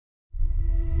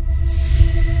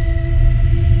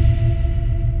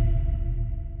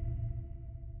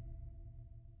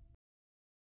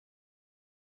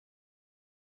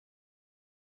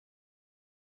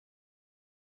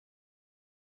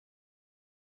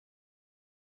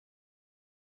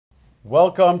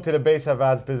Welcome to the Beis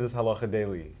Havad's Business Halacha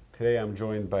Daily. Today I'm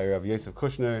joined by Rav Yosef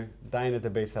Kushner, Dayan at the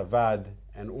Beis Havad,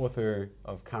 and author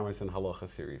of Commerce and Halacha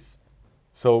series.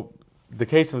 So, the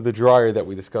case of the dryer that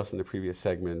we discussed in the previous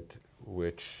segment,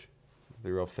 which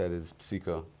the Rav said is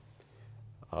psika,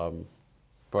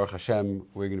 Baruch Hashem,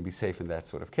 we're going to be safe in that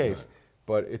sort of case. Right.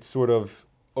 But it sort of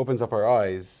opens up our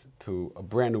eyes to a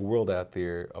brand new world out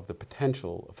there of the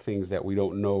potential of things that we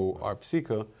don't know are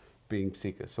psika being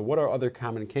psika. So what are other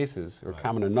common cases, or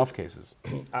common enough cases?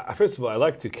 First of all, I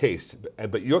like your case,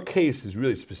 but your case is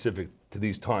really specific to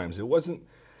these times. There was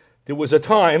a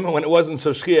time when it wasn't so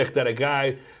shchiach that a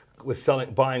guy was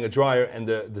buying a dryer and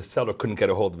the seller couldn't get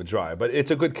a hold of a dryer. But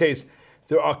it's a good case.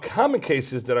 There are common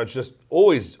cases that are just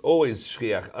always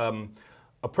shchiach.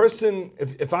 A person,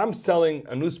 if I'm selling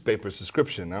a newspaper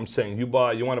subscription, I'm saying you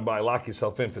want to lock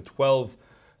yourself in for 12,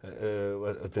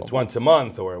 if it's once a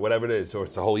month or whatever it is, or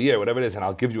it's a whole year, whatever it is, and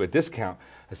I'll give you a discount.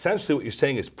 Essentially what you're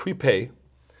saying is prepay,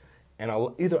 and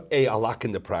I'll lock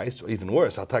in the price, or even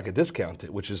worse, I'll take a discount,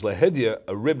 which is lehedya,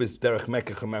 a rib is derech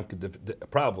mekach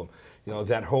problem. You know,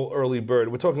 that whole early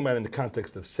bird, we're talking about in the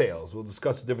context of sales. We'll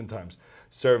discuss at different times,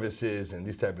 services and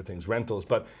these type of things, rentals.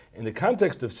 But in the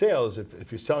context of sales,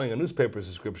 if you're selling a newspaper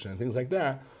subscription and things like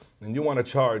that, and you want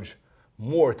to charge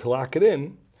more to lock it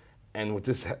in, and what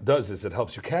this does is it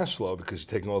helps your cash flow because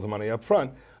you're taking all the money up front.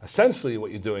 Essentially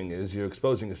what you're doing is you're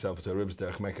exposing yourself to a ribs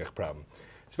derech mekach problem.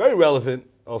 It's very relevant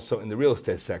also in the real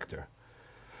estate sector.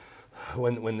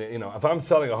 If I'm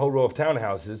selling a whole row of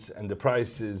townhouses and the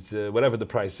price is whatever the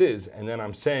price is, and then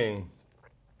I'm saying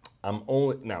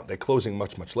they're closing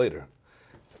much later.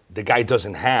 The guy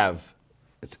doesn't have.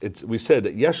 We said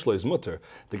that yeshlo is mutter.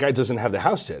 The guy doesn't have the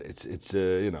house yet.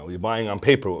 You're buying on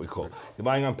paper, what we call. You're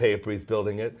buying on paper. He's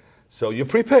building it, so you're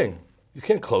prepaying. You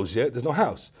can't close yet. There's no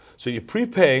house, so you're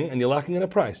prepaying and you're locking in a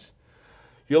price.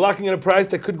 You're locking in a price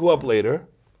that could go up later.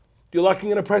 You're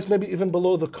locking in a price maybe even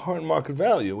below the current market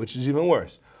value, which is even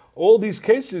worse. All these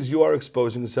cases, you are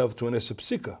exposing yourself to an issa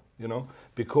psika,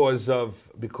 because of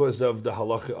the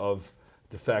halacha of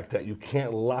the fact that you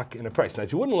can't lock in a price. Now,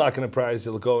 if you wouldn't lock in a price,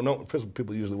 it'll go, no, first of all,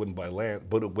 people usually wouldn't buy land,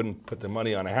 but wouldn't put their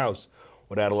money on a house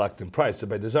without a locked in price. So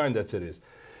by design, that's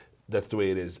the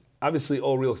way it is. Obviously,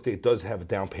 all real estate does have a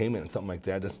down payment and something like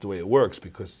that. That's the way it works,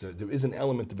 because there is an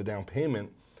element of a down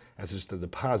payment as just a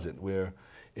deposit where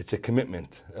it's a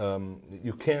commitment. A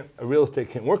real estate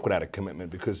can't work without a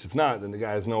commitment, because if not, then the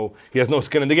guy has no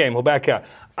skin in the game. He'll back out.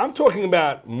 I'm talking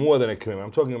about more than a commitment.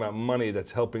 I'm talking about money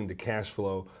that's helping the cash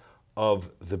flow of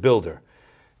the builder.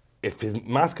 If he's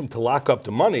masking to lock up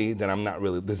the money, then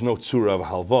there's no tzura of a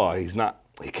halva.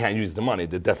 He can't use the money.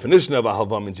 The definition of a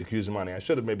halva means you can use the money. I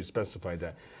should have maybe specified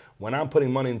that. When I'm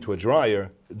putting money into a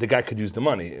dryer, the guy could use the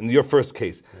money. In your first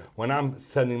case, when I'm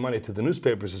sending money to the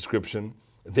newspaper subscription,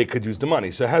 they could use the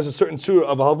money. So it has a certain surah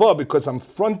of halva because I'm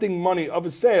fronting money of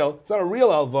a sale. It's not a real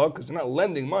halva because you're not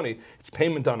lending money. It's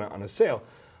payment on a sale.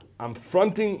 I'm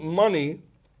fronting money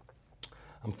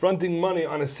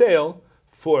on a sale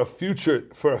for a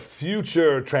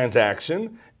future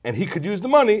transaction, and he could use the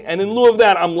money, and in lieu of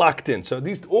that, I'm locked in. So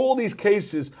all these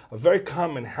cases are very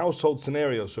common household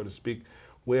scenarios, so to speak,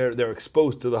 where they're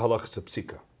exposed to the halachas of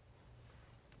psika.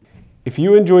 If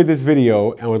you enjoyed this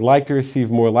video and would like to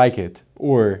receive more like it,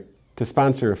 or to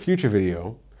sponsor a future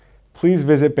video, please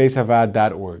visit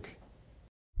beishavad.org.